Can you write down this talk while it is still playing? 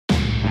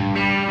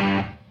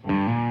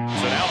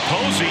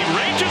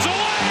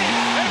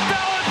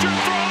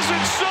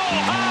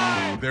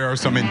are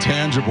some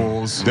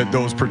intangibles that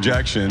those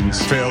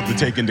projections failed to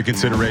take into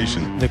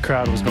consideration. The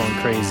crowd was going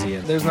crazy.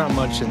 There's not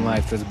much in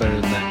life that's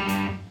better than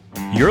that.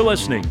 You're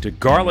listening to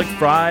Garlic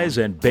Fries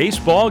and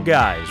Baseball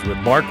Guys with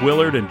Mark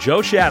Willard and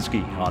Joe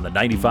Shasky on the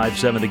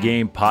 95.7 The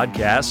Game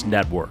Podcast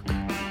Network.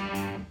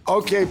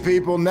 Okay,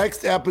 people,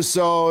 next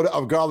episode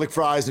of Garlic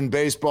Fries and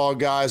Baseball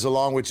Guys,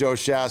 along with Joe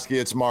Shasky,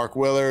 it's Mark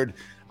Willard,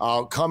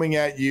 coming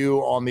at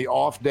you on the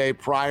off day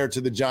prior to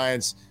the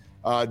Giants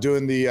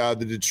doing the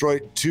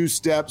Detroit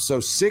two-step. So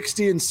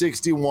 60 and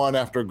 61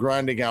 after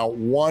grinding out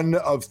 1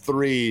 of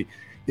 3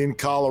 in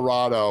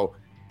Colorado.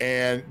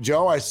 And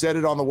Joe, I said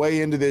it on the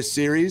way into this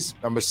series.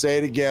 I'm going to say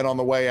it again on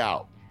the way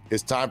out.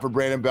 It's time for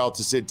Brandon Belt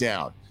to sit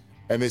down.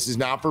 And this is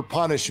not for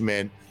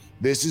punishment.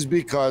 This is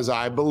because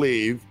I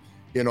believe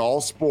in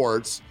all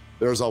sports,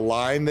 there's a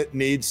line that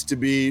needs to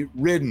be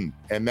ridden.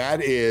 And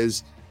that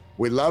is,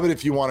 we love it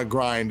if you want to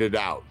grind it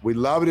out. We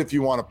love it if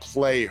you want to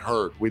play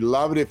hurt. We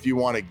love it if you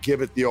want to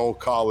give it the old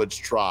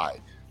college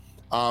try.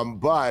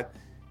 But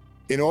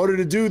in order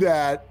to do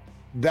that,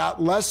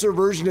 that lesser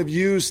version of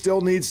you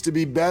still needs to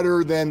be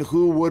better than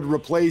who would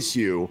replace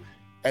you.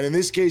 And in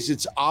this case,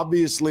 it's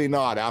obviously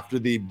not. After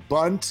the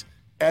bunt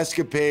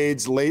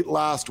escapades late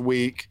last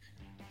week,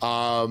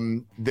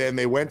 then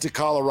they went to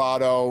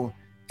Colorado.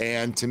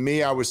 And to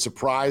me, I was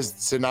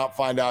surprised to not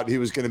find out he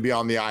was going to be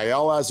on the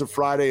IL as of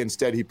Friday.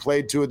 Instead, he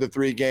played 2 of the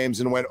 3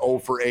 games and went 0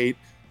 for 8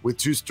 with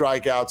 2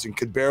 strikeouts and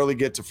could barely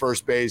get to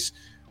first base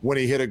when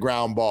he hit a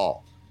ground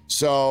ball.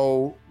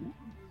 So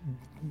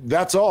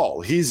that's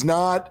all. He's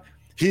not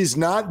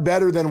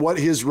better than what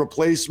his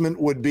replacement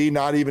would be,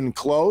 not even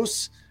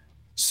close.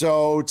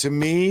 So to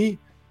me,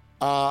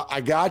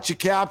 I got you,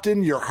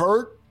 Captain. You're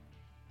hurt.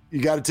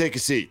 You got to take a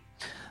seat.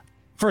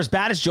 For as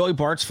bad as Joey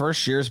Bart's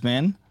first year's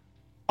been,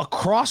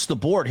 across the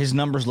board, his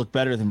numbers look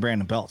better than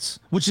Brandon Belt's,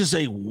 which is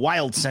a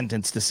wild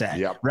sentence to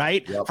say,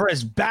 right? Yep. For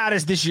as bad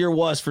as this year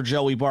was for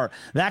Joey Bart,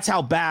 that's how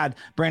bad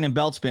Brandon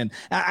Belt's been.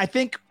 I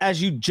think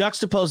as you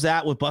juxtapose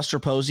that with Buster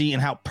Posey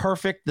and how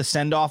perfect the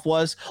send-off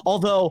was,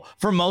 although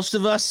for most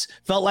of us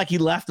felt like he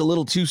left a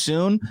little too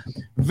soon,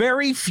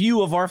 very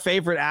few of our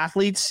favorite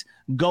athletes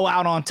go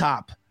out on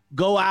top,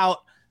 go out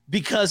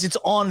because it's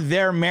on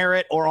their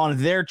merit or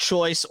on their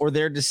choice or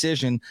their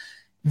decision.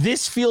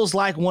 This feels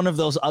like one of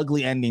those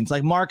ugly endings.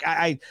 Like, Mark,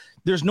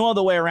 there's no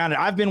other way around it.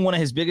 I've been one of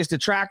his biggest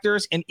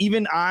detractors, and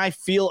even I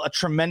feel a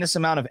tremendous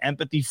amount of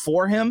empathy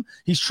for him.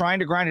 He's trying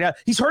to grind it out.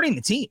 He's hurting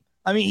the team.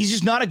 I mean, he's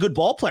just not a good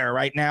ball player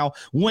right now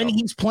when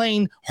he's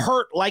playing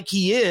hurt like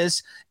he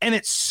is, and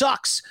it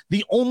sucks.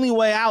 The only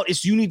way out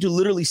is you need to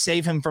literally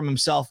save him from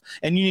himself,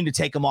 and you need to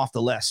take him off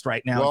the list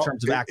right now in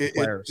terms of active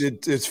players.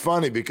 It's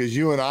funny because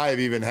you and I have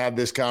even had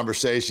this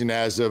conversation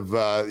as of,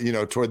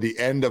 toward the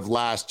end of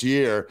last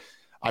year.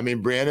 I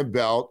mean, Brandon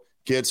Belt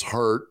gets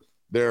hurt.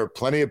 There are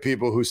plenty of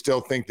people who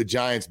still think the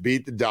Giants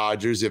beat the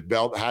Dodgers if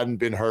Belt hadn't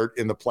been hurt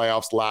in the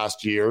playoffs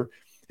last year.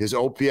 His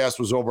OPS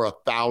was over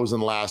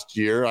 1,000 last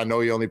year. I know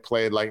he only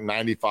played like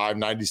 95,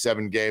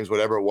 97 games,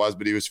 whatever it was,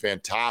 but he was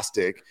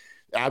fantastic,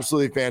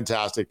 absolutely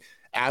fantastic.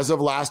 As of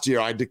last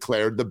year, I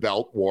declared the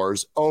Belt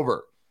wars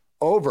over.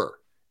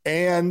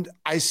 And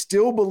I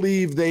still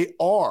believe they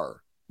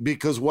are,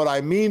 because what I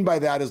mean by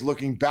that is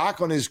looking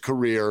back on his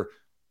career,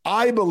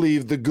 I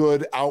believe the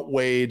good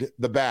outweighed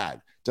the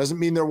bad. Doesn't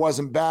mean there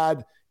wasn't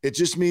bad. It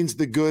just means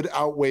the good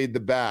outweighed the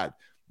bad.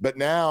 But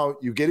now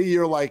you get a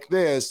year like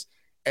this,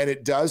 and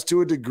it does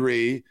to a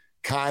degree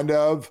kind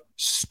of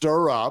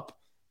stir up,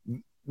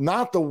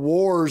 not the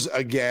wars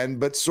again,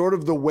 but sort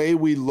of the way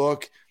we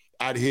look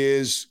at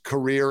his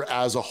career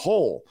as a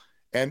whole.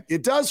 And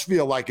it does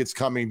feel like it's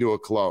coming to a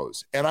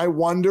close. And I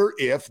wonder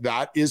if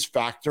that is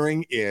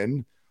factoring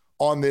in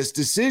on this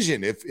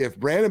decision. If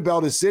Brandon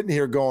Belt is sitting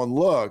here going,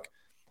 look,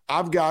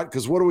 I've got,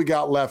 because what do we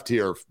got left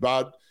here?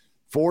 About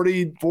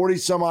 40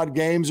 some odd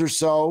games or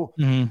so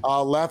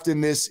left in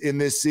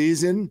this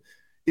season.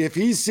 If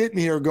he's sitting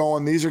here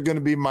going, these are going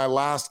to be my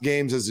last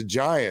games as a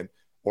Giant,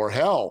 or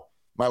hell,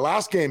 my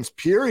last games,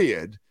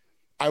 period,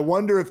 I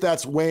wonder if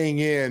that's weighing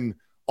in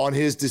on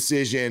his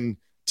decision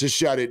to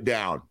shut it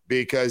down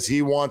because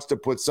he wants to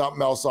put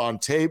something else on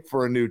tape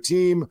for a new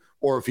team,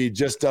 or if he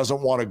just doesn't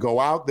want to go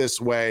out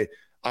this way.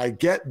 I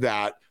get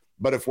that.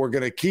 But if we're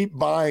going to keep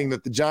buying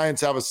that the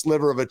Giants have a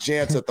sliver of a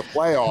chance at the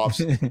playoffs,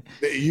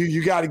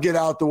 you got to get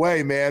out the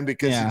way, man,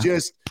 because he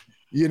just,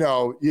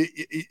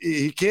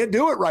 he can't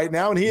do it right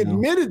now. And he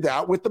admitted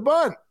that with the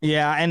bunt.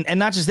 Yeah. And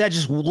not just that,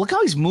 just look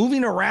how he's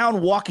moving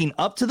around, walking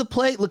up to the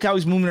plate. Look how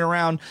he's moving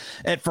around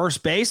at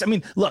first base. I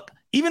mean, look,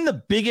 even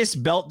the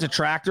biggest Belt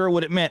detractor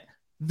would admit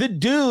the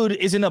dude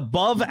is an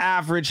above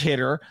average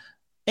hitter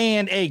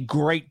and a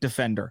great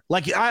defender.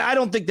 Like, I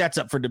don't think that's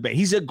up for debate.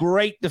 He's a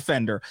great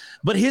defender,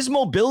 but his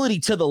mobility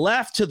to the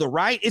left, to the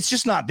right, it's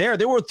just not there.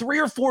 There were 3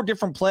 or 4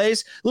 different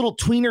plays, little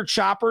tweener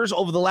choppers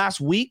over the last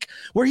week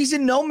where he's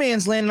in no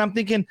man's land. And I'm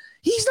thinking,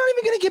 he's not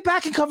even going to get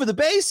back and cover the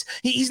base.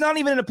 He's not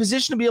even in a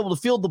position to be able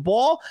to field the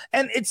ball.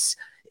 And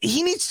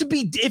he needs to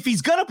be, if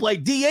he's going to play,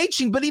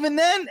 DHing. But even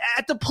then,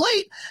 at the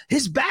plate,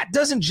 his bat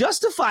doesn't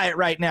justify it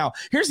right now.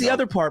 Here's the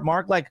other part,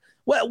 Mark. Like,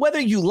 whether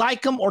you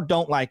like him or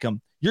don't like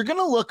him, you're going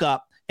to look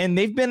up, and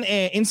they've been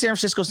in San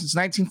Francisco since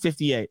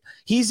 1958.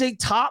 He's a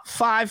top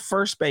 5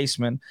 first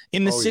baseman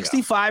in the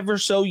 65 or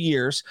so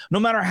years, no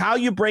matter how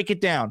you break it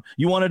down.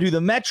 You want to do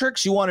the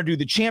metrics, you want to do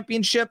the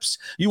championships,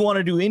 you want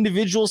to do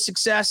individual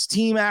success,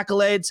 team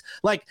accolades.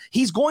 Like,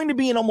 he's going to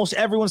be in almost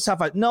everyone's top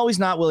 5. No, he's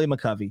not Willie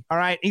McCovey. All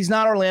right. He's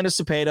not Orlando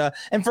Cepeda.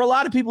 And for a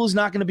lot of people, he's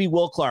not going to be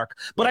Will Clark.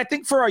 But I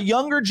think for a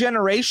younger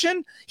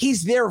generation,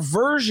 he's their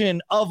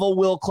version of a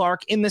Will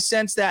Clark in the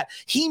sense that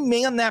he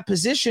manned that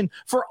position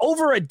for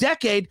over a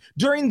decade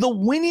during the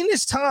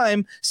winningest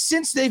time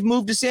since they've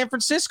moved to San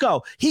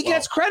Francisco. He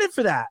gets credit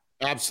for that.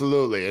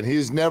 Absolutely. And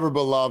he's never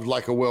beloved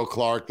like a Will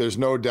Clark. There's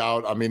no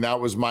doubt. I mean, that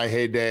was my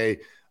heyday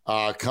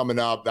coming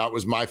up. That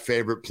was my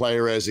favorite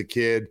player as a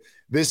kid.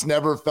 This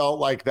never felt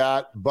like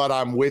that, but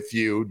I'm with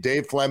you.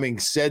 Dave Fleming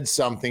said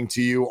something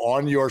to you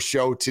on your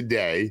show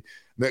today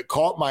that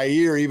caught my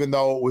ear, even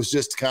though it was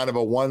just kind of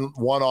a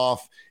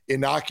one-off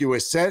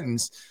innocuous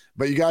sentence.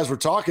 But you guys were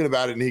talking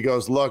about it, and he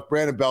goes, look,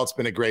 Brandon Belt's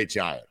been a great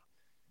Giant.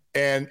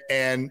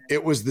 And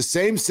it was the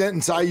same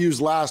sentence I used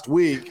last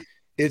week.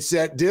 It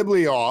set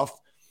Dibley off.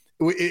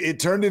 It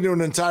turned into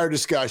an entire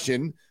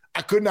discussion.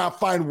 I could not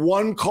find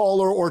one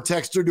caller or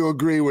texter to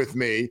agree with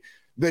me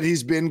that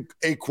he's been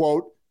a,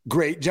 quote,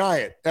 great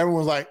Giant.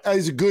 Everyone's like, oh,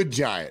 he's a good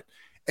Giant.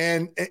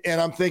 And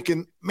I'm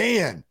thinking,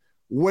 man,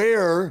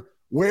 where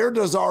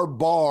does our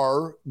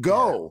bar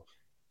go? Yeah.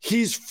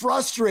 He's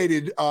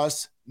frustrated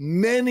us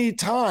many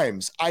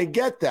times. I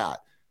get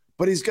that.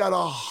 But he's got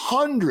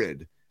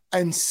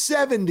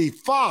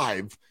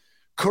 175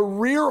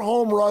 career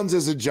home runs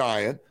as a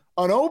Giant,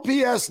 an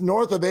OPS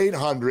north of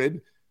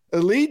 800,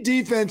 elite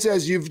defense,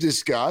 as you've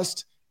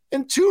discussed,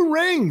 and 2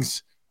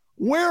 rings.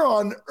 Where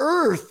on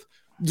earth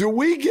do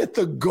we get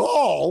the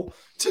gall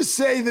to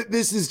say that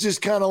this is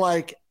just kind of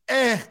like,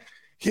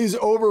 he's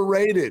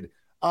overrated?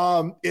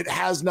 It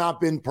has not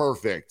been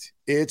perfect.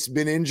 It's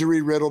been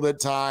injury riddled at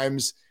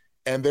times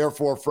and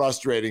therefore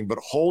frustrating, but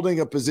holding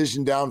a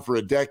position down for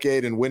a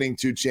decade and winning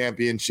 2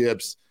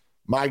 championships,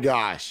 my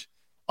gosh,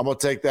 I'm going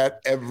to take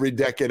that every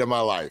decade of my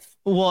life.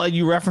 Well,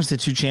 you referenced the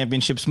 2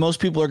 championships. Most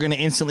people are going to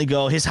instantly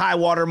go, his high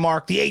water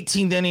mark, the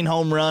 18th inning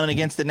home run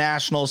against the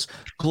Nationals,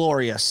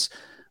 glorious.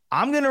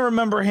 I'm going to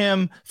remember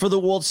him for the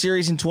World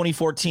Series in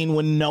 2014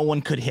 when no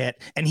one could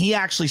hit, and he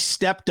actually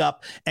stepped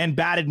up and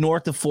batted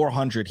north of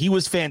 400. He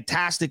was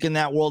fantastic in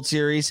that World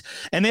Series,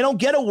 and they don't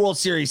get a World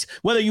Series,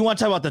 whether you want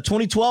to talk about the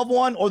 2012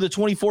 one or the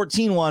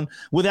 2014 one,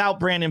 without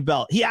Brandon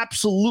Belt. He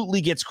absolutely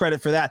gets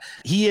credit for that.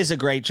 He is a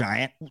great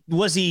Giant.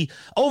 Was he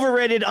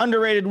overrated,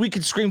 underrated? We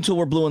could scream till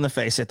we're blue in the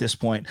face at this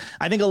point.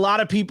 I think a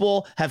lot of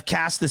people have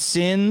cast the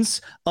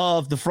sins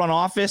of the front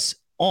office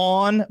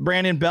on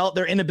Brandon Belt,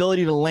 their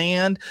inability to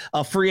land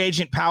a free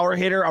agent power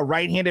hitter, a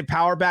right-handed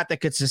power bat that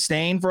could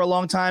sustain for a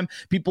long time.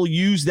 People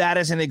use that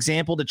as an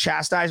example to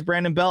chastise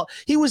Brandon Belt.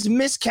 He was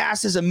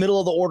miscast as a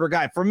middle-of-the-order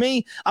guy. For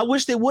me, I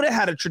wish they would have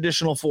had a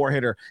traditional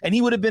 4-hitter, and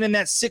he would have been in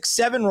that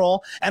 6-7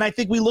 role, and I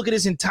think we look at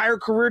his entire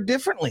career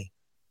differently.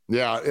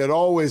 Yeah, it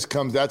always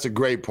comes – that's a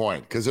great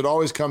point, because it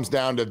always comes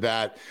down to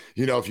that.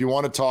 You know, if you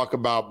want to talk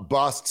about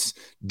busts,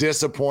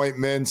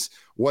 disappointments,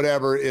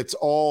 whatever, it's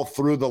all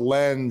through the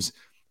lens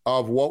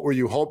of what were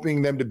you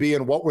hoping them to be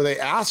and what were they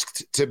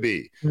asked to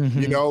be. Mm-hmm.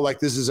 You know, like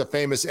this is a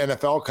famous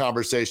NFL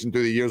conversation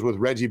through the years with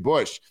Reggie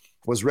Bush.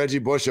 Was Reggie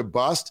Bush a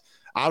bust?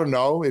 I don't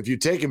know. If you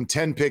take him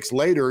 10 picks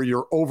later,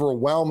 you're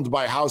overwhelmed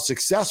by how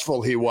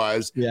successful he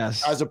was,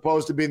 yes, as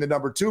opposed to being the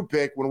number 2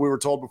 pick when we were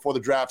told before the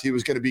draft he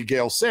was going to be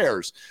Gale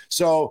Sayers.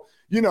 So,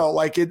 you know,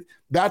 like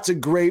that's a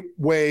great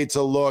way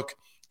to look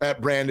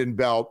at Brandon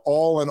Belt.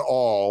 All in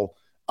all,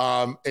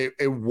 a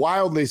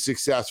wildly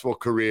successful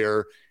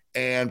career,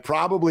 and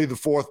probably the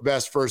 4th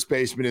best first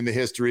baseman in the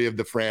history of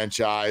the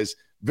franchise.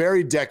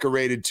 Very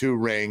decorated 2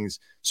 rings.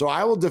 So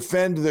I will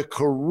defend the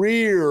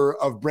career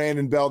of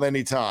Brandon Belt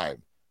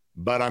anytime,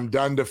 but I'm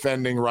done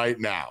defending right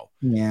now.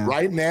 Yeah.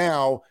 Right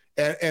now,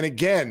 and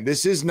again,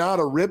 this is not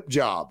a rip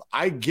job.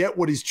 I get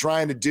what he's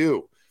trying to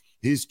do.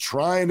 He's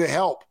trying to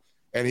help,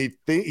 and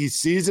he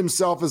sees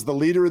himself as the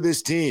leader of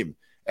this team.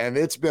 And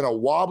it's been a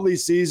wobbly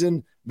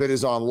season that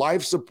is on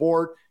life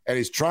support, and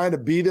he's trying to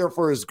be there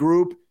for his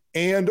group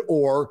and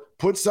or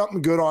put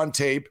something good on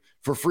tape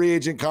for free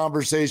agent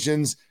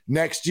conversations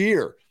next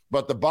year.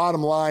 But the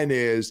bottom line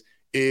is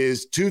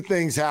 2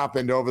 things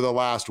happened over the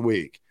last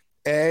week.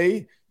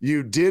 A,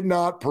 you did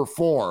not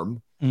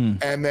perform,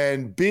 and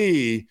then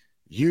B,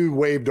 you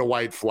waved a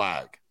white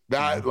flag.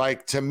 That,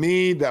 like, to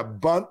me, that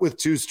bunt with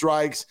 2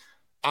 strikes,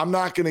 I'm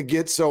not going to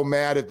get so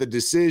mad at the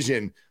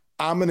decision.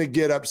 I'm going to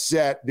get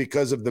upset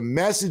because of the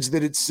message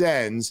that it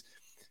sends,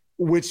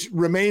 which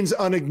remains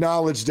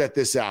unacknowledged at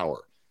this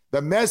hour.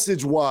 The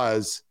message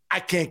was, I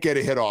can't get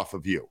a hit off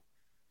of you.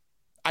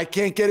 I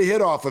can't get a hit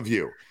off of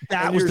you.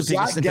 That was the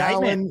biggest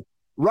indictment.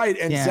 Right,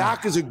 and yeah.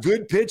 Zach is a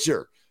good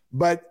pitcher,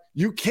 but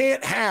you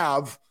can't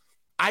have,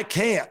 I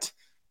can't.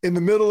 in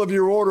the middle of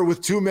your order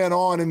with 2 men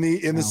on in the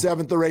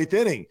 7th or 8th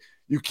inning.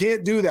 You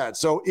can't do that.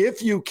 So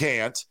if you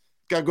can't,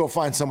 got to go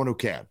find someone who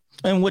can.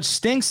 And what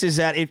stinks is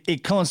that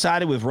it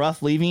coincided with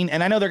Ruff leaving.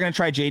 And I know they're going to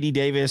try J.D.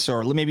 Davis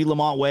or maybe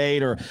Lamont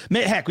Wade, or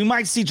heck, we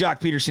might see Jock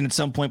Peterson at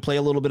some point play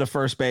a little bit of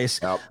first base.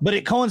 Yep. But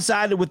it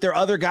coincided with their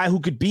other guy who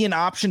could be an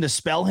option to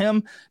spell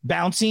him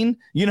bouncing,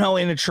 in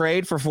a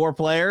trade for 4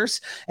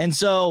 players. And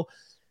so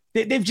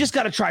they've just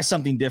got to try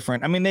something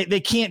different. I mean, they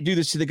can't do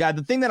this to the guy.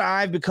 The thing that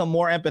I've become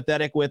more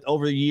empathetic with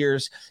over the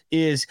years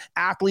is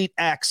athlete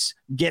X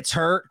gets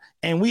hurt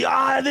and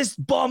this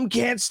bum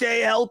can't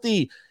stay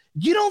healthy.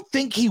 You don't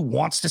think he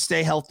wants to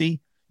stay healthy?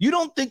 You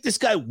don't think this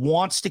guy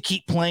wants to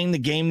keep playing the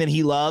game that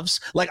he loves?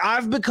 Like,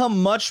 I've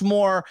become much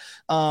more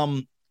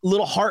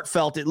little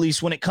heartfelt, at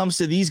least when it comes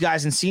to these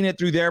guys, and seeing it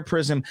through their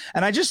prism.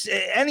 And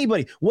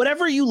anybody,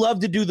 whatever you love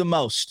to do the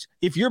most,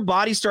 if your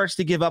body starts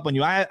to give up on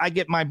you, I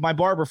get my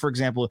barber, for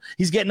example,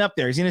 he's getting up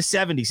there. He's in his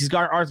 70s. He's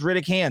got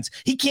arthritic hands.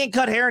 He can't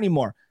cut hair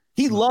anymore.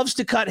 He loves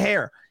to cut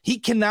hair. He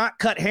cannot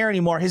cut hair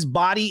anymore. His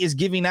body is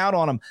giving out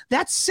on him.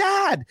 That's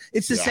sad.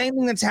 It's the same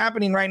thing that's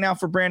happening right now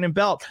for Brandon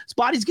Belt. His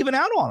body's giving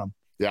out on him.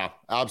 Yeah,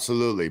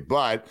 absolutely.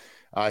 But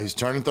he's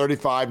turning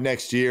 35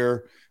 next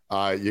year.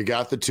 You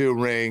got the 2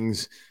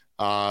 rings.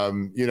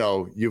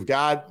 You've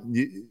got,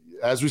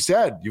 as we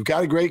said, you've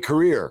got a great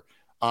career.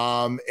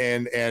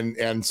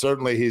 And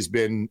certainly he's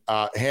been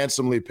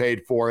handsomely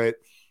paid for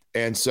it.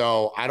 And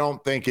so I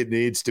don't think it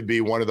needs to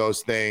be one of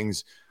those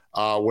things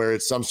where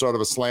it's some sort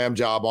of a slam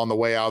job on the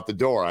way out the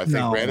door. I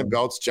think Brandon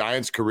Belt's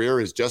Giants career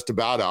is just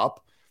about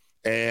up.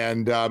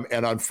 And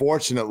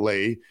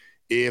unfortunately,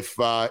 if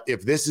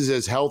this is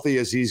as healthy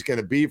as he's going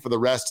to be for the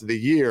rest of the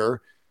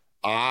year,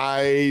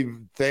 I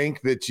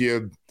think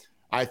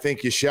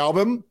you shelve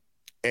him.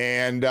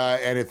 And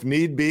if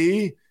need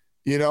be,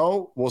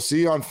 we'll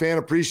see you on Fan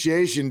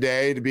Appreciation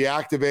Day to be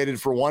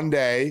activated for one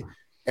day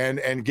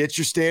and get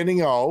your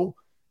standing O.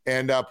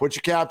 And put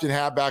your captain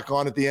hat back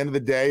on at the end of the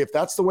day. If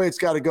that's the way it's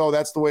got to go,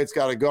 that's the way it's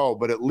got to go.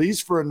 But at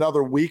least for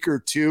another week or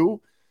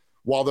two,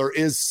 while there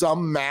is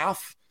some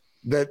math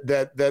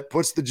that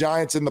puts the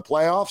Giants in the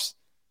playoffs,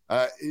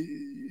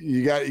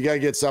 you got to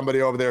get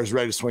somebody over there who's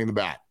ready to swing the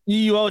bat.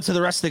 You owe it to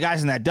the rest of the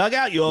guys in that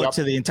dugout. You owe it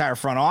to the entire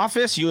front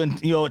office. You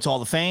owe it to all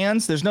the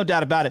fans. There's no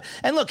doubt about it.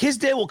 And look, his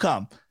day will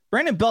come.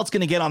 Brandon Belt's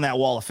going to get on that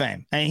wall of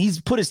fame, and he's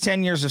put his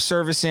 10 years of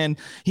service in.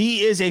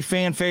 He is a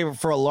fan favorite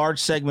for a large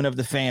segment of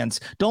the fans.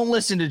 Don't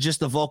listen to just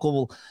the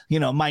vocal,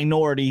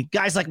 minority.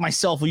 Guys like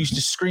myself who used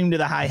to scream to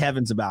the high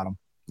heavens about him.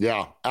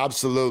 Yeah,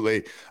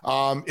 absolutely.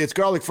 It's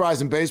Garlic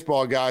Fries and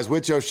Baseball, guys,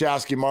 with Joe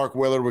Shasky, Mark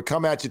Willard. We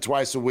come at you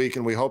twice a week,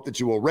 and we hope that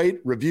you will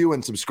rate, review,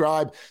 and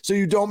subscribe so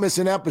you don't miss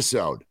an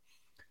episode.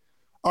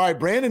 All right,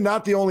 Brandon,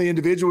 not the only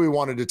individual we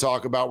wanted to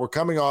talk about. We're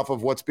coming off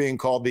of what's being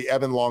called the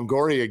Evan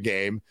Longoria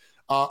game.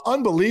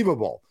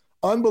 Unbelievable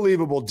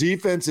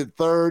defense at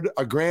third,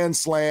 a grand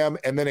slam,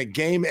 and then a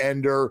game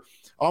ender.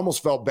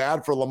 Almost felt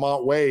bad for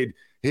Lamont Wade.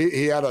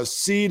 He had a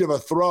seed of a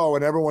throw,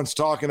 and everyone's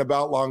talking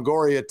about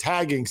Longoria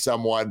tagging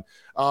someone.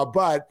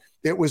 But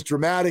it was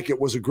dramatic. It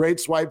was a great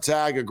swipe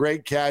tag, a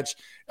great catch,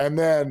 and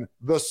then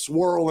the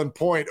swirl and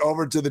point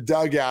over to the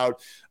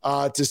dugout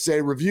to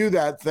say, review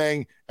that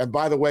thing. And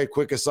by the way,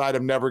 quick aside,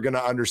 I'm never going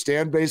to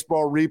understand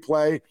baseball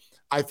replay.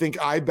 I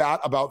think I bat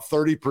about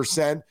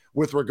 30%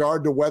 with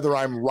regard to whether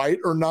I'm right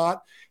or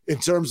not in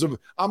terms of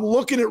I'm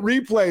looking at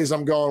replays.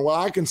 I'm going, well,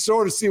 I can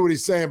sort of see what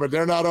he's saying, but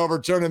they're not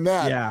overturning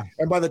that. Yeah.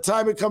 And by the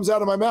time it comes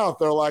out of my mouth,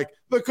 they're like,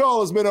 the call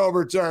has been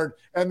overturned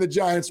and the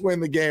Giants win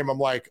the game. I'm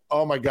like,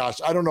 oh my gosh,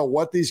 I don't know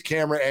what these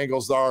camera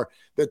angles are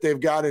that they've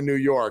got in New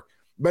York.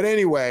 But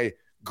anyway,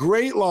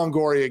 great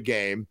Longoria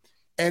game.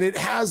 And it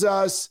has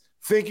us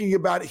thinking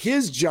about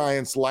his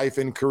Giants life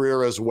and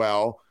career as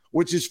well,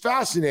 which is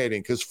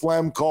fascinating because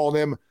Flem called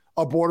him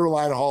a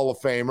borderline Hall of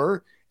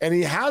Famer, and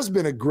he has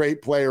been a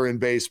great player in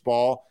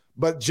baseball,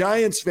 but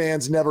Giants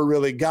fans never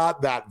really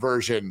got that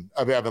version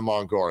of Evan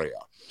Longoria.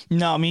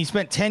 No, I mean, he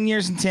spent 10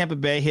 years in Tampa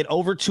Bay, hit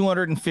over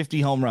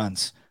 250 home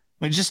runs.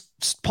 I mean,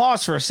 just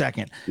pause for a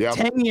second. Yep.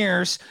 10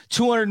 years,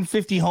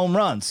 250 home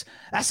runs.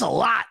 That's a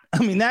lot. I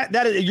mean, that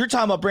is, you're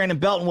talking about Brandon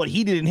Belt and what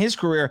he did in his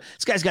career.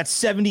 This guy's got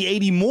 70,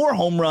 80 more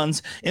home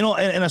runs in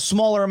a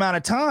smaller amount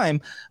of time.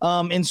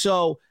 And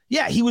so,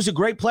 yeah, he was a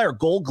great player.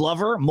 Gold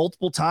Glover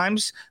multiple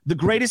times. The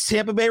greatest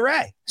Tampa Bay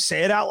Ray.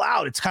 Say it out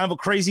loud. It's kind of a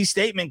crazy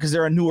statement because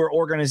they're a newer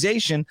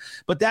organization,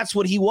 but that's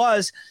what he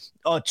was.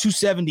 A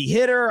 270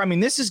 hitter. I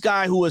mean, this is a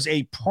guy who was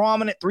a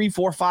prominent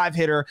 3-4-5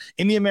 hitter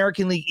in the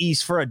American League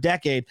East for a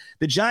decade.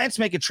 The Giants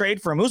make a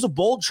trade for him. It was a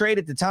bold trade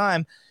at the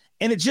time,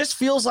 and it just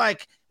feels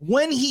like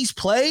when he's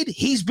played,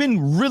 he's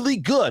been really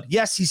good.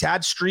 Yes, he's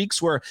had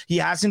streaks where he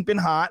hasn't been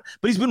hot,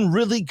 but he's been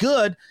really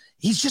good.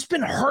 He's just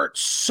been hurt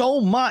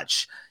so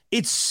much.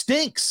 It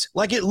stinks.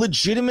 Like, it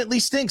legitimately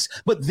stinks.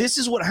 But this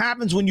is what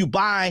happens when you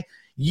buy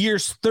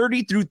years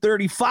 30 through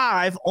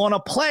 35 on a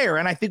player.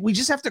 And I think we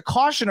just have to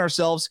caution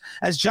ourselves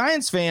as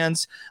Giants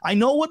fans. I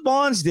know what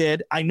Bonds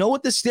did. I know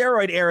what the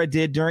steroid era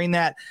did during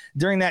that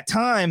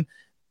time.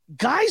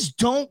 guys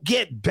don't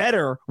get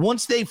better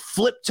once they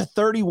flip to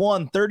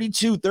 31,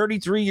 32,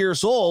 33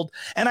 years old.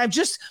 And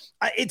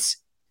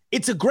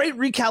it's a great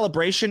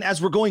recalibration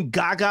as we're going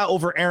gaga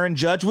over Aaron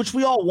Judge, which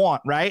we all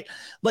want, right?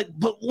 Like,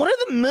 but what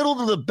are the middle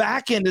to the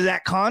back end of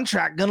that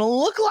contract going to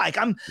look like?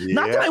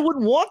 Not that I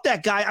wouldn't want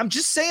that guy. I'm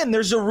just saying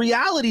there's a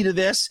reality to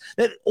this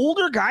that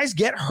older guys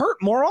get hurt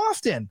more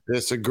often.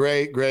 It's a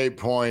great, great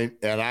point.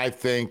 And I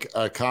think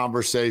a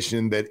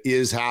conversation that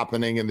is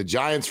happening in the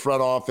Giants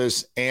front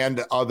office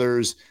and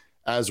others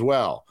as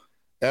well.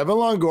 Evan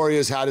Longoria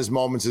has had his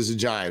moments as a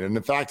Giant. And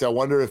in fact, I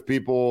wonder if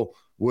people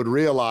would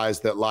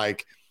realize that,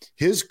 like,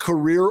 his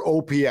career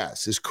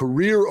OPS,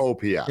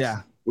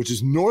 which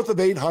is north of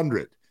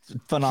 800,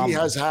 phenomenal. He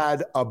has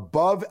had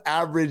above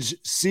average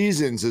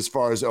seasons as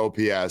far as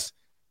OPS,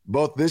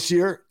 both this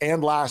year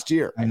and last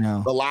year. I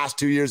know. The last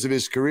 2 years of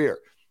his career.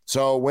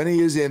 So when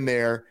he is in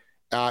there,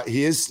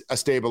 he is a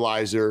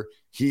stabilizer.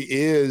 He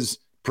is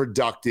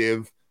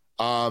productive.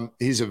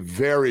 He's a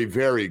very,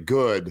 very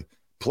good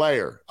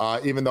player,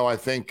 even though I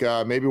think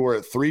maybe we're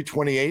at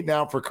 328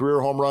 now for career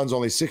home runs.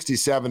 Only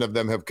 67 of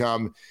them have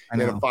come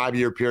in a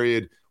 5-year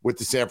period with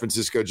the San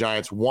Francisco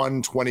Giants.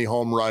 120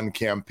 home run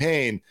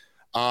campaign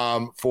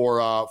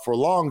for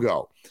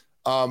Longo.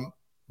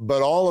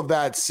 But all of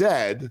that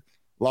said,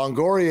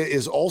 Longoria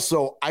is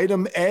also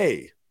item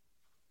A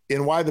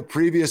in why the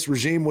previous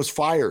regime was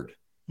fired.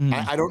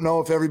 I don't know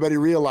if everybody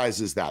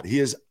realizes that.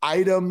 He is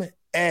item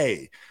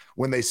A.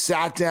 When they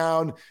sat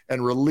down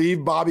and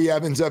relieved Bobby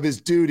Evans of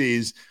his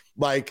duties,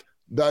 like,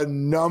 the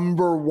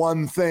number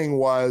one thing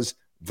was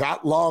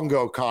that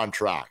Longo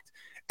contract.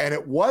 And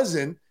it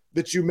wasn't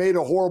that you made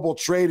a horrible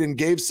trade and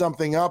gave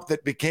something up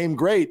that became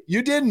great.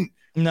 You didn't.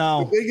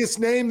 No. The biggest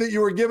name that you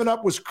were giving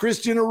up was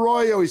Christian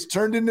Arroyo. He's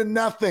turned into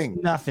nothing.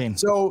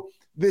 So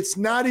it's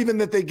not even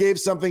that they gave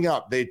something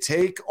up. They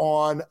take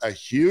on a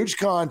huge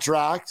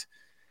contract.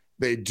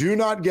 They do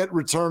not get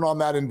return on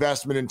that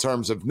investment in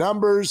terms of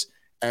numbers.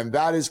 And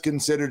that is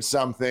considered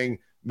something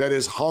that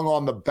is hung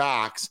on the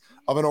backs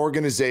of an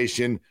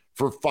organization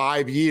for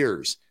 5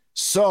 years.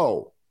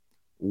 So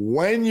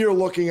when you're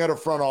looking at a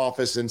front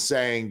office and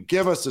saying,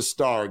 give us a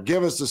star,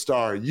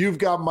 you've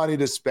got money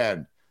to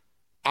spend.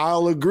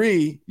 I'll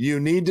agree, you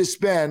need to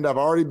spend. I've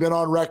already been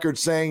on record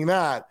saying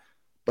that.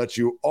 But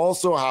you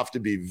also have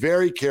to be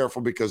very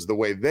careful, because the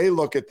way they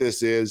look at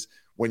this is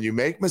when you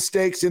make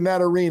mistakes in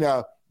that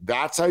arena,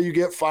 that's how you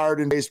get fired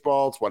in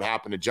baseball. It's what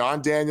happened to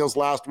John Daniels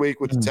last week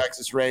with the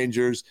Texas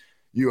Rangers.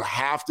 You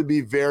have to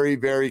be very,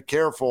 very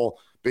careful,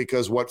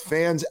 because what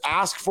fans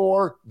ask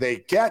for,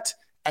 they get,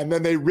 and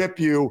then they rip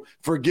you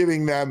for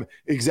giving them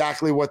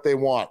exactly what they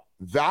want.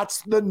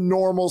 That's the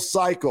normal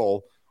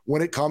cycle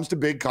when it comes to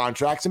big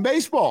contracts in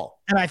baseball.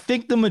 And I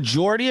think the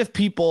majority of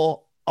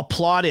people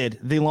applauded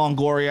the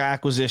Longoria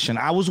acquisition.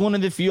 I was one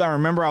of the few. I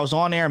remember I was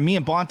on air. Me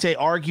and Bonte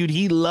argued.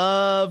 He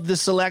loved the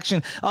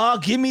selection. Oh,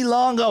 give me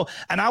Longo.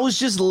 And I was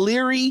just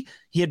leery.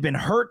 He had been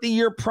hurt the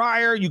year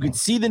prior. You could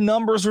see the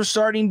numbers were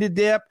starting to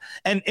dip.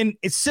 And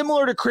it's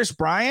similar to Chris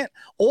Bryant.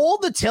 All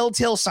the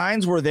telltale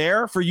signs were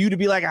there for you to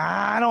be like,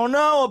 I don't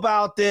know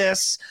about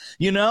this,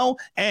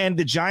 and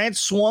the Giants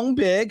swung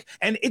big.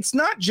 And it's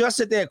not just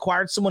that they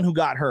acquired someone who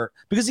got hurt,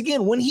 because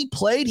again, when he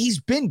played, he's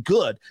been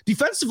good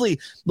defensively.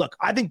 Look,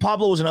 I think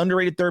Pablo was an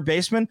underrated third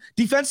baseman.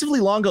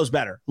 Defensively, Longo's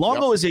better.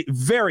 Longo is a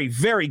very,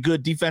 very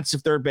good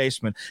defensive third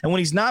baseman. And when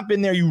he's not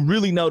been there, you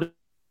really notice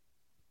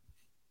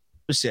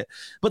it.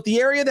 But the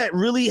area that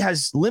really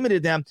has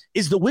limited them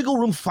is the wiggle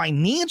room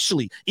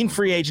financially in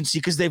free agency,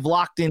 because they've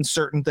locked in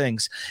certain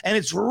things, and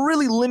it's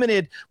really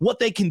limited what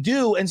they can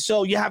do. And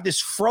so you have this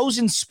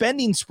frozen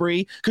spending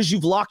spree because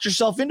you've locked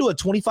yourself into a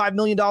 $25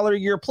 million a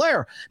year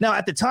player. Now,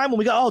 at the time when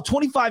we got,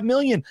 $25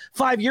 million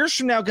 5 years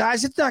from now,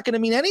 guys, it's not going to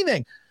mean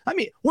anything. I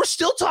mean, we're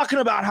still talking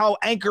about how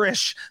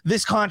anchorish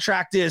this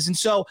contract is. And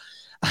so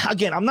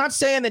again, I'm not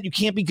saying that you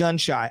can't be gun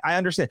shy. I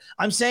understand.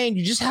 I'm saying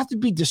you just have to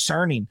be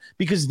discerning,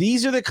 because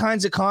these are the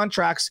kinds of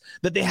contracts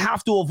that they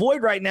have to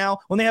avoid right now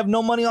when they have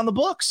no money on the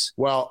books.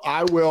 Well,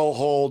 I will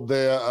hold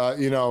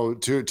the,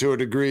 to a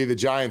degree, the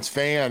Giants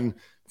fan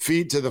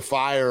feet to the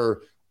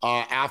fire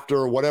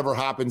after whatever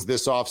happens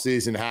this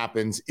offseason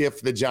happens,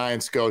 if the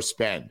Giants go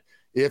spend.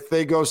 If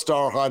they go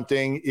star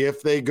hunting,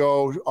 if they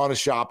go on a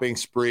shopping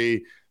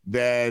spree,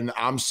 then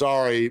I'm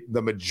sorry,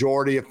 the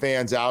majority of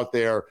fans out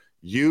there,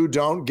 you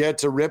don't get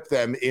to rip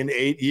them in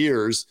 8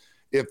 years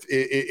if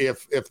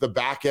the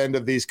back end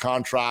of these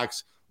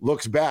contracts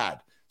looks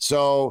bad.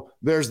 So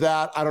there's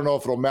that. I don't know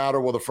if it'll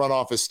matter. Will the front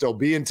office still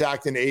be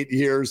intact in 8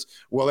 years?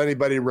 Will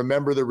anybody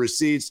remember the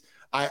receipts?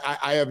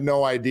 I have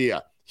no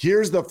idea.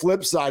 Here's the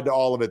flip side to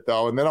all of it,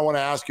 though, and then I want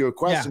to ask you a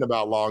question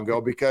about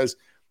Longo, because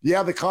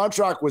the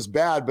contract was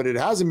bad, but it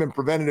hasn't been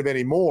preventative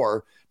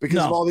anymore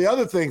because of all the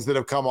other things that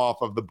have come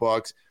off of the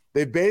books.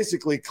 They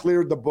basically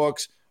cleared the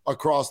books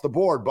across the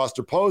board.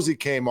 Buster Posey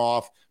came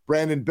off.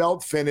 Brandon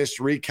Belt finished,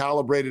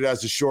 recalibrated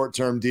as a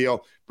short-term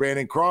deal.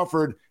 Brandon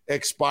Crawford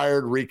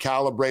expired,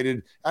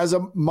 recalibrated as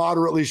a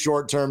moderately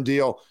short-term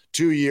deal,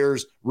 2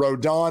 years.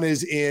 Rodon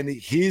is in.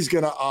 He's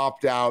going to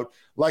opt out.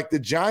 Like the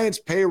Giants'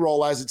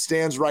 payroll as it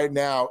stands right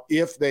now,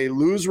 if they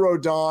lose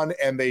Rodon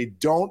and they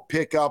don't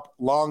pick up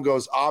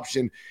Longo's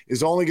option,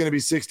 is only going to be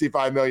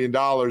 $65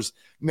 million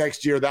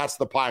next year. That's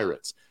the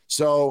Pirates.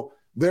 So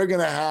they're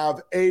going to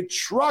have a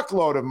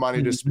truckload of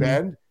money to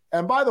spend.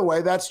 And by the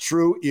way, that's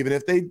true even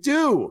if they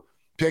do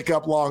pick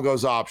up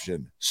Longo's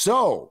option.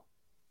 So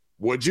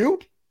would you?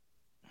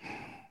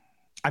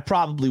 I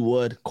probably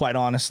would, quite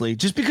honestly,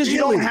 just because you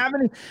don't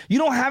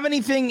have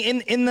anything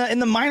in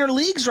the minor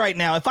leagues right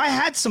now. If I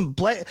had some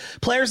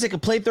players that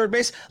could play third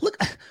base, look,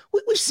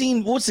 we've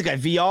seen, what's the guy,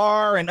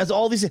 VR and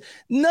all these.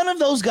 None of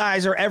those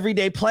guys are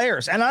everyday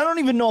players, and I don't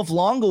even know if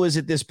Longo is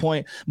at this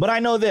point. But I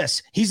know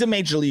this: he's a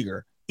major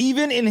leaguer.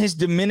 Even in his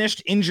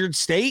diminished, injured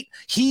state,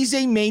 he's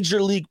a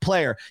major league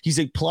player. He's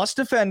a plus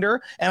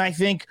defender, and I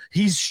think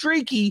he's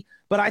streaky,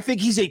 but I think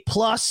he's a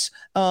plus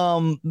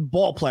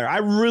ball player. I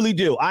really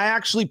do. I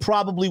actually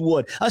probably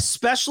would,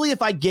 especially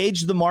if I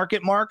gauged the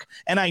market, Mark,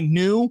 and I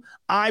knew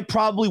I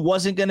probably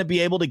wasn't going to be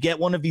able to get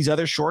one of these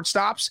other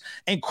shortstops,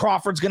 and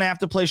Crawford's going to have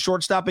to play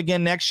shortstop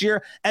again next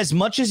year. As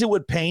much as it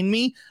would pain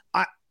me,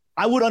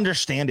 I would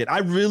understand it. I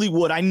really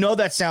would. I know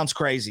that sounds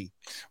crazy.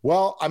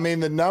 Well, I mean,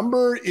 the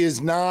number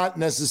is not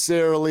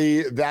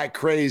necessarily that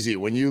crazy.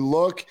 When you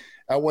look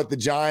at what the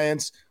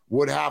Giants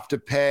would have to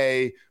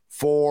pay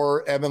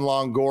for Evan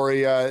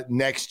Longoria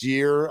next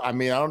year, I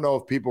mean, I don't know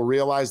if people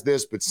realize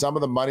this, but some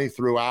of the money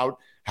throughout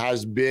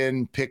has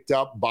been picked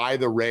up by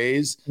the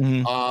Rays.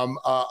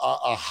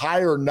 A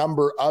higher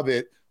number of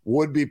it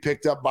would be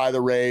picked up by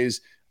the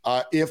Rays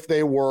if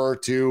they were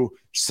to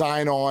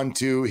sign on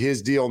to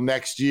his deal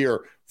next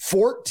year.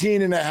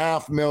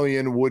 $14.5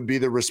 million would be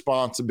the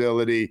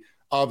responsibility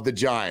of the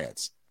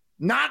Giants.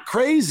 Not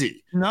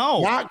crazy.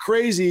 No. Not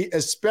crazy,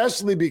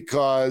 especially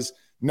because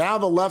now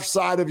the left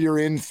side of your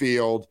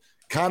infield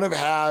kind of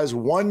has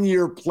 1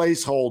 year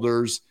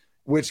placeholders,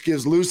 which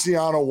gives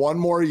Luciano one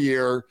more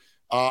year.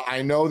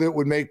 I know that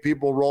would make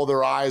people roll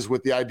their eyes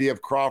with the idea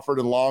of Crawford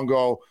and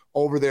Longo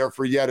over there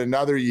for yet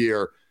another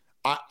year.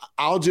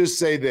 I'll just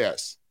say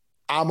this.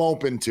 I'm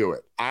open to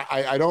it.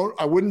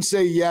 I wouldn't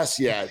say yes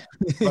yet,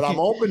 but I'm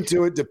open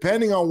to it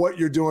depending on what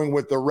you're doing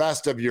with the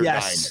rest of your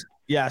diamond.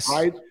 Yes.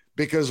 Right?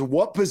 Because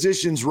what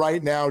positions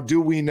right now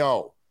do we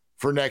know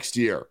for next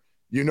year?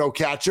 You know,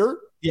 catcher.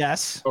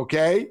 Yes.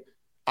 Okay.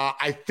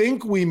 I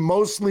think we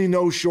mostly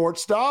know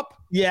shortstop.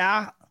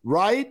 Yeah.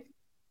 Right.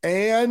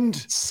 And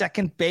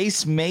second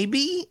base,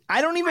 maybe.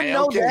 I don't even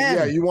know that.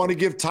 Yeah, you want to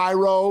give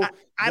Tyro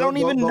I don't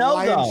even know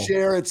lion's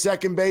share at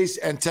second base,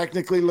 and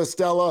technically La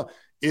Stella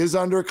is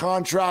under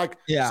contract.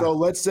 Yeah. So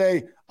let's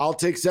say I'll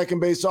take second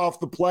base off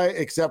the play,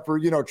 except for,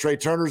 Trey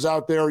Turner's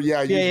out there.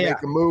 Yeah,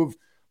 make a move.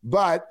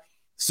 But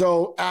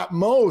so at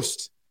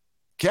most,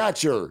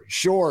 catcher,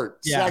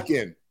 short,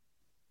 second.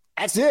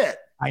 That's it.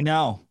 I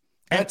know.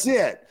 That's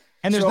it.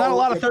 And there's not a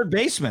lot of third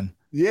basemen.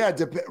 Yeah,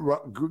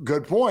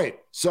 good point.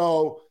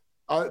 So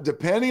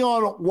depending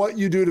on what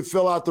you do to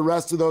fill out the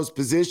rest of those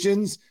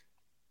positions,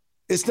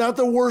 it's not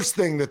the worst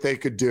thing that they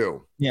could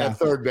do at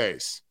third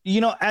base.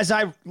 As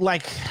I'm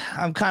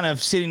kind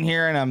of sitting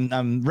here and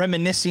I'm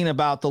reminiscing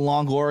about the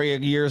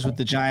Longoria years with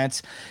the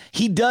Giants.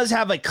 He does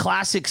have a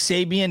classic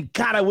Sabian.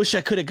 God, I wish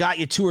I could have got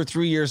you 2 or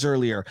 3 years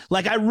earlier.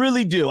 Like, I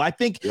really do. I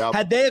think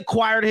had they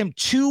acquired him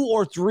 2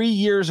 or 3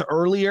 years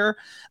earlier,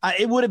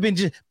 it would have been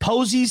just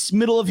Posey's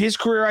middle of his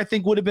career. I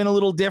think would have been a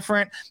little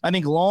different. I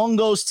think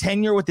Longo's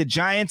tenure with the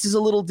Giants is a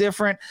little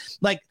different.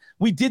 Like,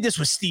 we did this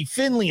with Steve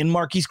Finley and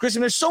Marquise Grissom.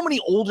 There's so many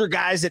older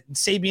guys that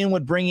Sabian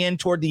would bring in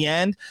toward the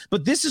end,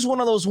 but this is one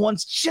of those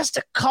ones just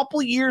a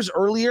couple years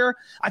earlier.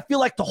 I feel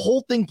like the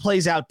whole thing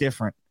plays out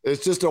different.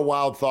 It's just a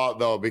wild thought,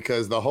 though,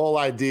 because the whole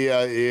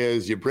idea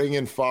is you bring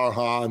in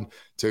Farhan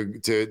to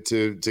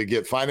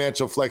get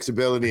financial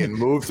flexibility and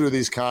move through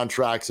these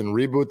contracts and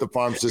reboot the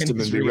farm system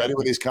and be ready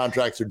when these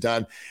contracts are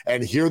done.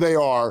 And here they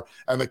are,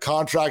 and the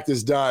contract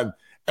is done.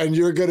 And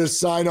you're going to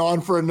sign on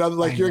for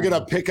another, you're going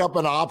to pick up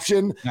an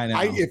option. I know.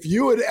 If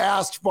you had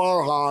asked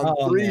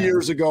Farhan 3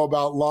 years ago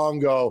about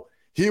Longo,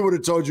 he would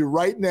have told you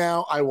right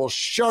now, I will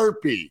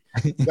Sharpie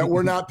that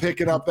we're not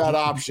picking up that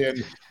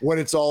option when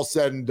it's all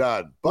said and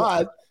done.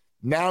 But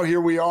now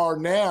here we are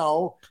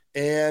now.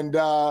 And,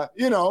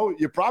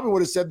 you probably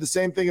would have said the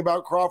same thing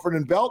about Crawford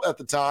and Belt at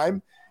the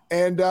time.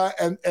 And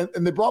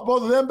they brought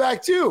both of them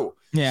back too.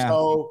 Yeah.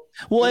 So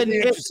it'll be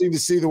interesting to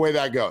see the way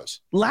that goes.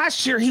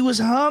 Last year he was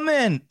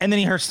humming, and then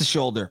he hurts the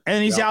shoulder, and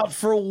then he's out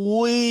for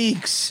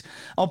weeks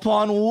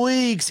upon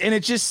weeks, and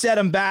it just set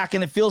him back.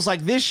 And it feels like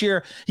this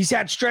year he's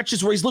had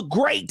stretches where he's looked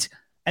great,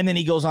 and then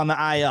he goes on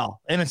the IL,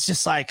 and it's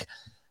just like,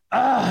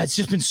 it's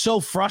just been so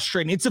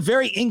frustrating. It's a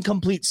very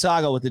incomplete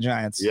saga with the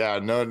Giants. Yeah,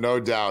 no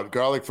doubt.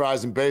 Garlic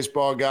fries and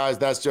baseball, guys.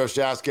 That's Joe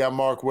Shasky. I'm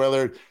Mark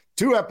Willard.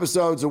 2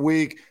 episodes a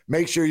week.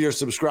 Make sure you're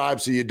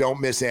subscribed so you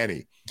don't miss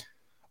any.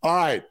 All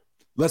right,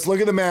 let's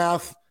look at the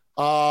math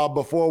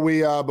before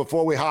we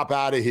hop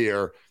out of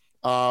here.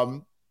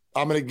 I'm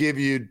going to give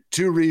you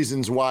 2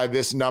 reasons why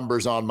this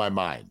number's on my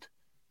mind.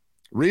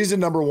 Reason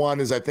number one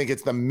is I think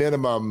it's the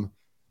minimum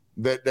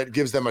that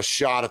gives them a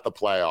shot at the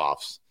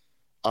playoffs.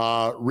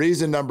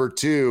 Reason number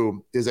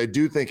two is I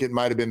do think it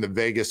might have been the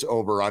Vegas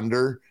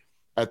over-under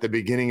at the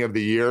beginning of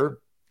the year.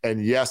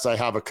 And yes, I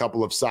have a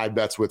couple of side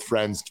bets with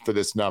friends for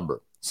this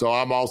number. So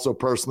I'm also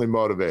personally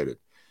motivated.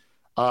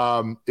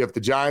 If the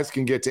Giants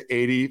can get to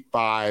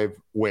 85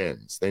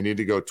 wins, they need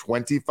to go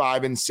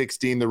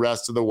 25-16 the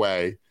rest of the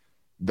way.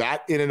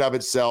 That in and of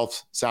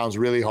itself sounds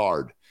really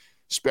hard,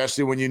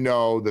 especially when you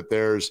know that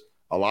there's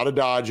a lot of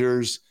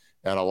Dodgers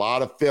and a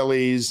lot of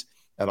Phillies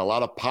and a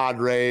lot of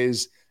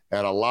Padres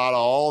and a lot of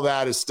all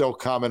that is still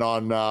coming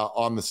on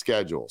the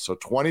schedule. So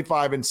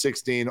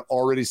 25-16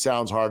 already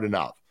sounds hard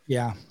enough.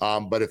 Yeah.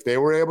 But if they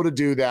were able to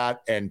do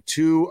that, and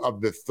two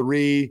of the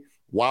three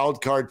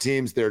wild card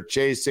teams they're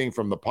chasing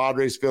from the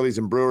Padres, Phillies,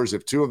 and Brewers,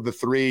 if two of the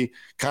three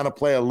kind of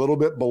play a little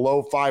bit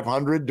below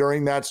 500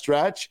 during that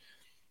stretch,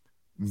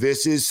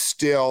 this is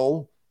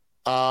still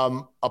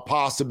a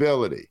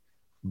possibility.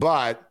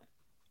 But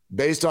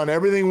based on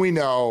everything we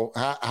know,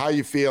 how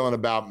you feeling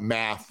about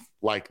math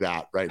like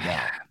that right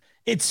now?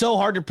 It's so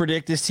hard to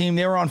predict this team.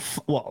 They were on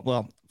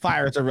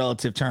fire is a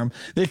relative term.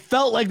 They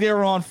felt like they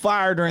were on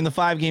fire during the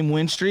 5-game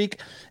win streak,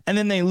 and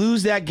then they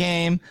lose that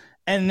game,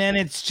 and then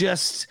it's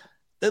just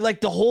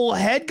like the whole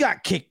head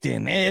got kicked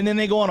in, and then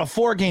they go on a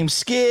 4-game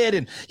skid.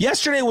 And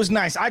yesterday was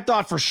nice. I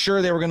thought for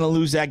sure they were going to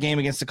lose that game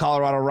against the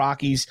Colorado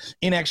Rockies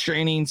in extra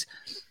innings.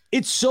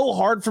 It's so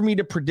hard for me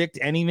to predict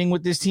anything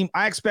with this team.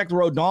 I expect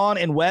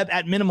Rodon and Webb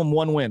at minimum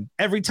 1 win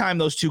every time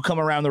those two come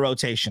around the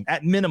rotation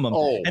at minimum.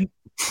 And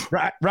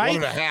right?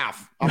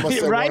 1.5. I'm going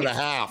to say right?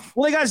 1.5.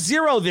 Well, they got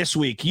 0 this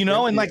week,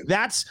 and like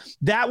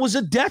that was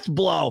a death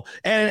blow.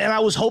 And I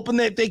was hoping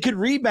that they could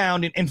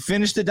rebound and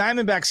finish the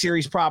Diamondback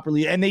series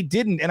properly, and they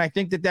didn't. And I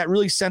think that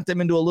really sent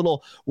them into a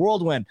little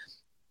whirlwind.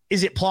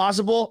 Is it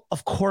plausible?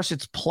 Of course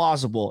it's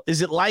plausible.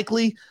 Is it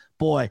likely?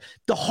 Boy,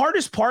 the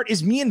hardest part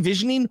is me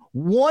envisioning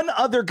one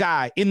other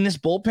guy in this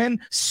bullpen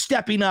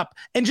stepping up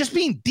and just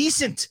being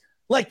decent.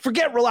 Like,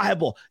 forget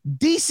reliable,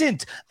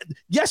 decent.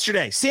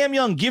 Yesterday, Sam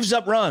Young gives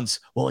up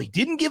runs. Well, he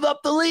didn't give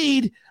up the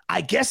lead.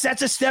 I guess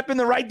that's a step in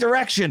the right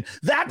direction.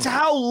 That's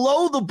how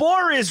low the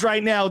bar is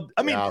right now.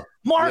 I mean,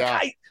 Mark,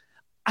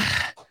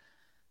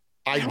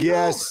 I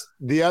guess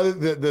the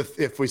other,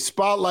 if we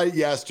spotlight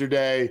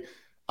yesterday,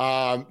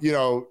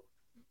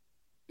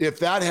 if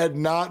that had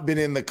not been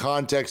in the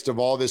context of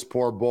all this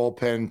poor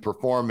bullpen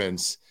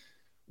performance,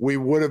 we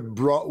would have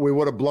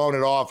blown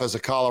it off as a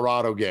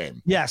Colorado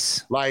game.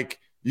 Yes. Like,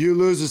 you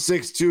lose a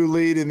 6-2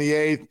 lead in the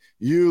 8th,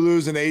 you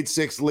lose an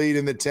 8-6 lead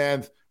in the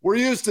 10th. We're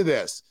used to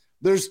this.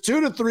 There's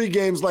 2 to 3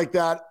 games like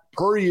that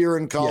per year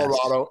in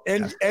Colorado,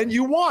 and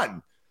you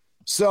won.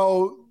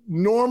 So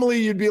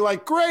normally you'd be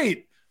like,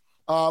 great.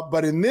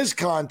 But in this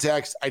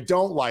context, I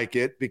don't like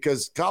it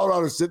because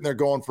Colorado's sitting there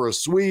going for a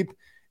sweep,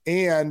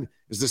 and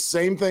it's the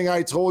same thing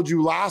I told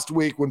you last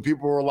week when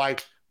people were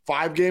like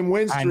 5-game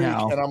win streak,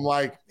 and I'm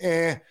like,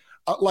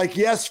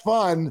 yes,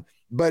 fun,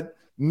 but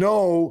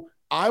no.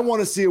 I want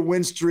to see a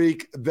win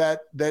streak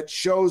that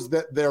shows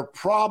that their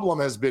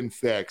problem has been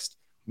fixed,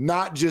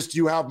 not just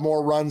you have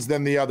more runs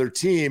than the other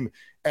team.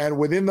 And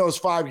within those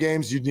 5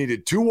 games, you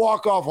needed 2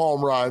 walk-off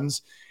home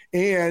runs,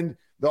 and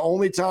the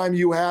only time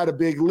you had a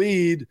big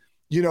lead,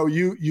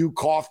 you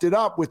coughed it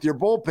up with your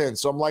bullpen.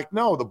 So I'm like,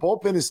 no, the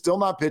bullpen is still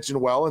not pitching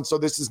well, and so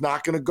this is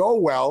not going to go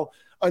well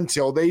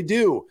until they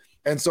do.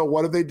 And so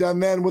what have they done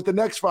then with the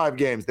next 5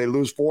 games? They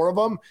lose 4 of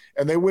them,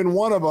 and they win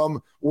 1 of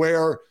them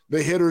where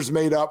the hitters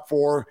made up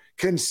for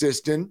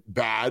consistent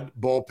bad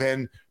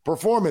bullpen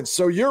performance.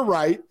 So you're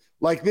right.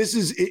 Like,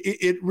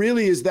 it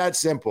really is that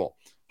simple.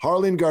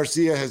 Harlan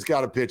Garcia has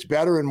got to pitch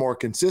better and more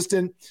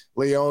consistent.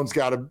 Leon's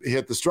got to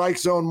hit the strike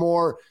zone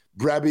more.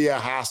 Brebbia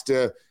has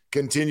to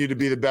continue to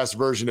be the best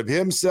version of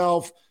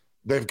himself.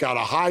 They've got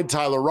to hide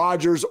Tyler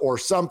Rogers or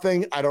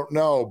something. I don't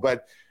know.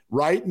 But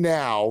right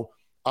now,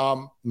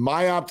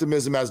 my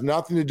optimism has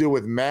nothing to do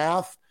with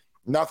math,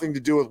 nothing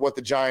to do with what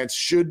the Giants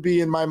should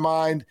be in my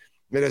mind.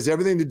 It has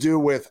everything to do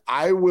with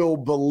I will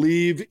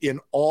believe in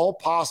all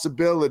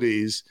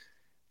possibilities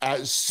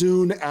as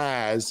soon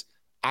as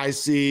I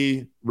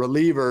see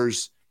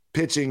relievers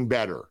pitching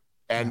better.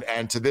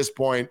 And to this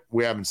point,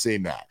 we haven't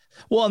seen that.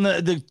 Well, and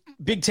the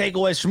big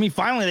takeaways for me,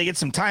 finally, they get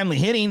some timely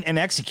hitting and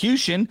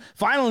execution.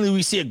 Finally,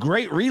 we see a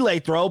great relay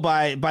throw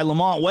by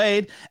Lamont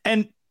Wade.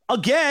 And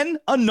again,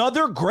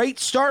 another great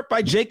start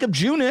by Jacob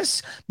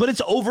Junis, but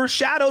it's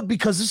overshadowed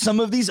because of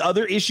some of these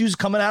other issues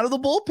coming out of the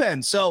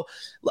bullpen. So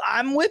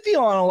I'm with you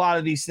on a lot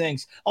of these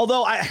things.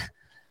 Although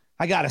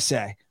I got to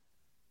say,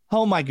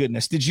 oh my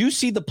goodness, did you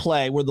see the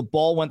play where the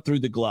ball went through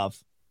the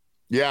glove?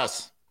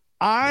 Yes.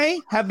 I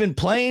have been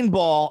playing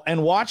ball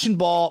and watching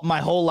ball my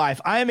whole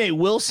life. I am a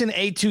Wilson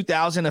A2000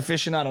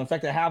 aficionado. In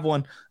fact, I have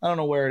one. I don't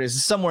know where it is.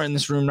 It's somewhere in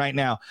this room right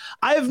now.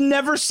 I have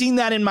never seen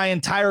that in my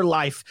entire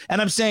life.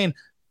 And I'm saying,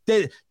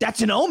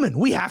 that's an omen.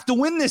 We have to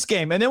win this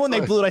game. And then when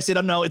they blew it, I said,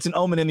 oh, no, it's an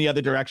omen in the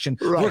other direction.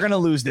 Right. We're going to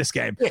lose this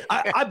game.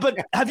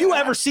 But have you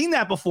ever seen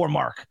that before,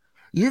 Mark?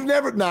 You've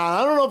never,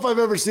 I don't know if I've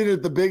ever seen it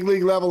at the big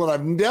league level, and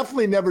I've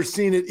definitely never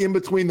seen it in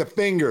between the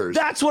fingers.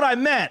 That's what I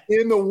meant.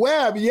 In the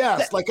web,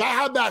 yes. Like I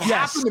had that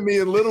happen to me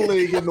in Little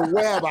League in the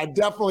web. I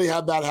definitely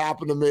had that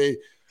happen to me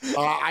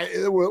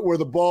where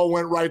the ball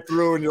went right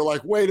through and you're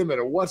like, wait a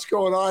minute, what's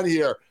going on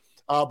here?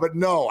 But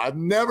no, I've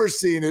never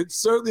seen it,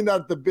 certainly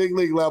not at the big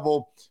league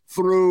level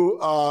through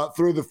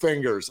the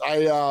fingers.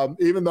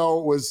 Even though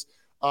it was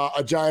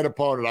a Giant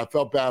opponent, I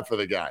felt bad for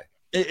the guy.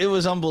 It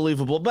was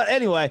unbelievable. But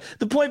anyway,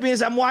 the point being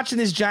is I'm watching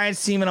this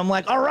Giants team and I'm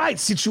like, all right,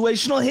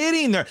 situational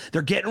hitting.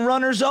 They're getting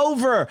runners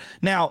over.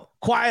 Now,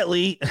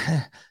 quietly,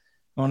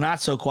 well,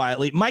 not so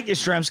quietly, Mike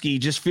Yastrzemski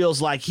just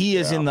feels like he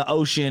is in the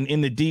ocean,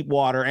 in the deep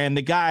water, and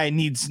the guy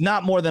needs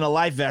not more than a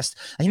life vest.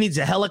 He needs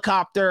a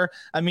helicopter.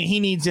 I mean, he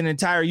needs an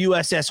entire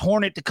USS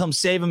Hornet to come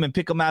save him and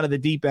pick him out of the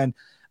deep end.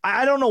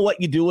 I don't know what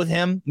you do with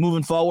him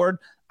moving forward.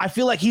 I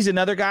feel like he's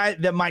another guy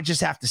that might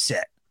just have to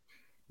sit.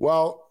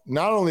 Well,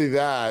 not only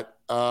that,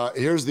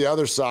 here's the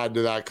other side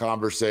to that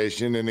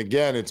conversation. And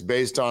again, it's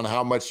based on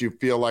how much you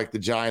feel like the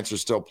Giants are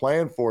still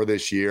playing for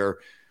this year,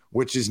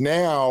 which is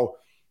now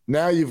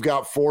you've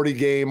got 40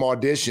 game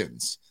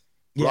auditions,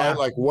 right?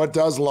 Like what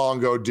does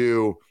Longo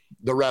do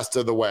the rest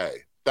of the way?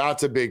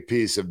 That's a big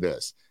piece of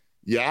this.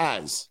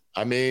 Yaz,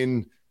 I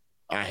mean,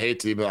 I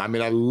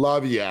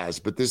love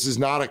Yaz, but this is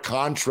not a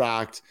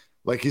contract.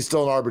 Like he's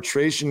still an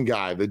arbitration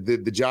guy.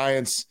 The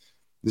Giants,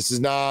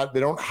 they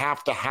don't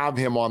have to have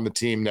him on the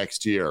team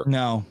next year.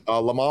 No.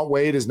 Lamont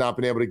Wade has not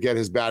been able to get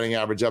his batting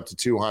average up to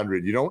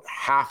 200. You don't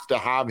have to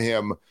have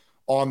him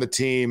on the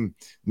team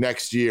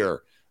next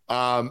year.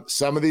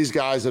 Some of these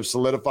guys have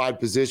solidified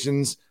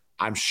positions.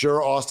 I'm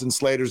sure Austin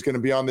Slater's going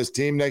to be on this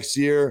team next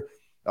year.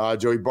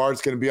 Joey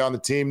Bart's going to be on the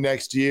team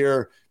next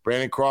year.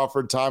 Brandon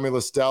Crawford, Tommy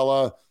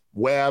LaStella,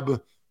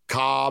 Webb,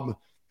 Cobb.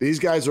 These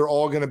guys are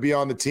all going to be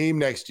on the team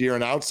next year.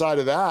 And outside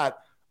of that,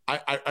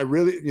 I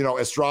really,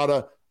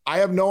 Estrada, I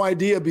have no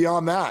idea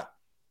beyond that.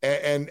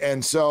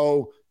 And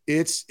so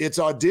it's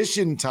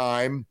audition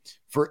time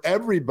for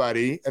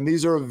everybody. And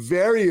these are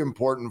very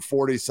important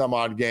 40 some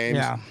odd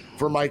games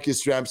for Mike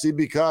Yastrzemski,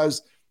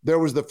 because there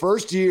was the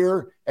first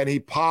year and he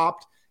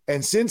popped.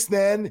 And since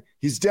then,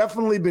 he's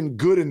definitely been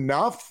good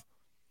enough,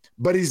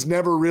 but he's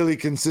never really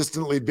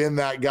consistently been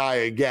that guy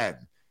again.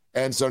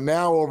 And so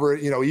now over,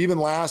 even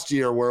last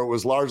year where it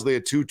was largely a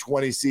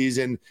 220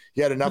 season,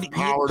 he had enough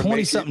power to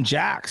 20-something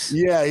jacks.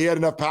 Yeah, he had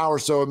enough power,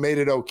 so it made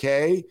it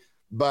okay.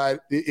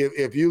 But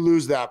if you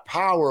lose that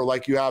power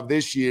like you have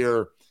this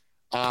year,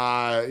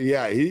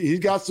 he's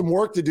got some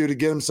work to do to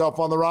get himself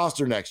on the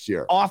roster next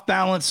year. Off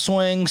balance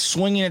swing,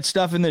 swinging at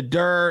stuff in the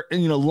dirt,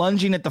 and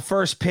lunging at the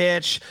first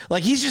pitch.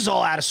 Like he's just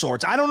all out of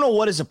sorts. I don't know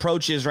what his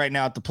approach is right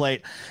now at the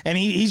plate, and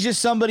he's just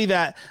somebody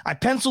that I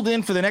penciled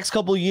in for the next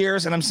couple of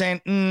years, and I'm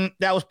saying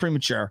that was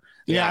premature.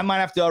 Yeah, I might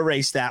have to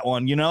erase that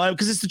one,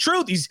 because it's the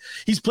truth.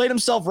 He's played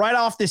himself right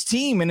off this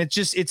team, and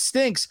it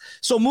stinks.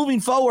 So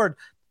moving forward,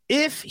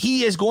 if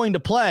he is going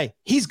to play,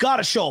 he's got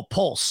to show a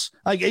pulse.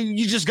 Like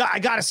I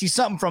got to see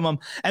something from him.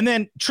 And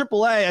then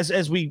AAA,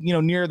 as we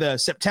near the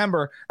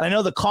September, and I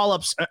know the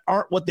call-ups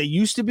aren't what they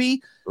used to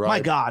be. Right. My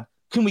God,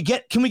 can we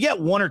get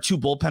one or two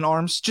bullpen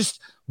arms? Just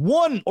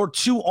one or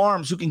two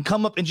arms who can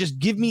come up and just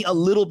give me a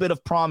little bit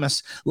of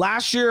promise.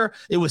 Last year,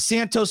 it was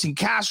Santos and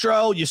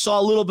Castro. You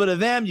saw a little bit of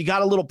them. You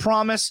got a little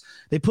promise.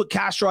 They put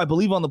Castro, I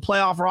believe, on the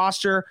playoff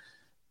roster.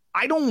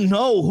 I don't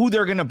know who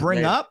they're going to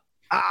bring up.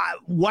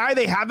 Why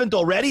they haven't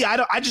already,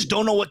 I just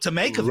don't know what to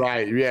make of it.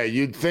 Right, yeah,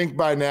 you'd think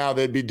by now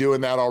they'd be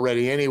doing that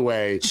already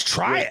anyway. Just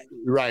try it.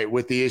 Right,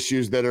 with the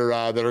issues that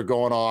are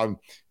going on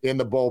in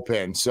the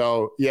bullpen.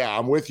 So, yeah,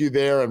 I'm with you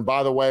there. And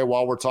by the way,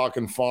 while we're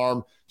talking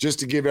farm, just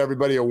to give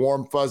everybody a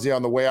warm fuzzy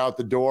on the way out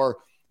the door,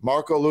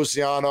 Marco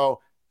Luciano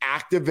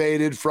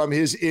activated from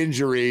his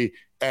injury,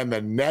 and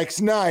the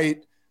next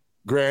night,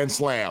 grand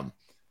slam.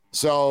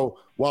 So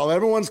while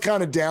everyone's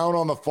kind of down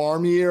on the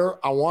farm year,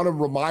 I want to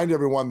remind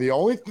everyone the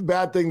only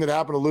bad thing that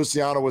happened to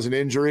Luciano was an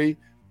injury.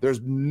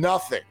 There's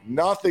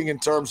nothing in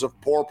terms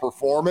of poor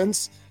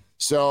performance.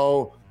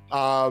 So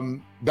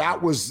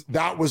that was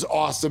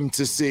awesome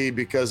to see,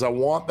 because I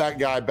want that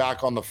guy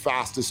back on the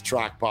fastest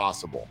track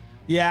possible.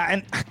 Yeah,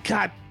 and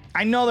God,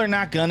 I know they're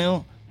not going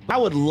to. I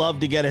would love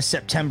to get a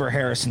September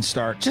Harrison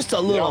start. Just a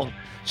little. Yeah.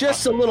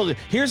 Just a little.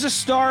 Here's a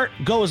start.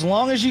 Go as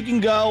long as you can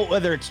go,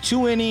 whether it's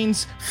 2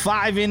 innings,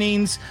 5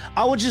 innings.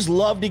 I would just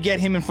love to get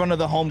him in front of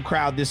the home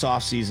crowd this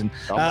offseason,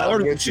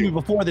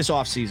 before this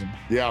offseason.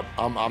 Yeah,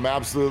 I'm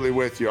absolutely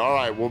with you. All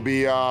right, we'll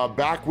be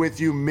back with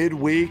you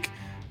midweek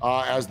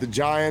as the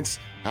Giants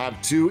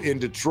have 2 in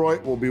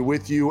Detroit. We'll be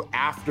with you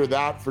after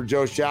that. For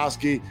Joe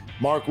Shasky,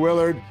 Mark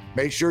Willard,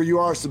 make sure you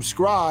are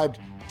subscribed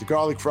to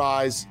Garlic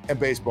Fries and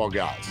Baseball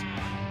Guys.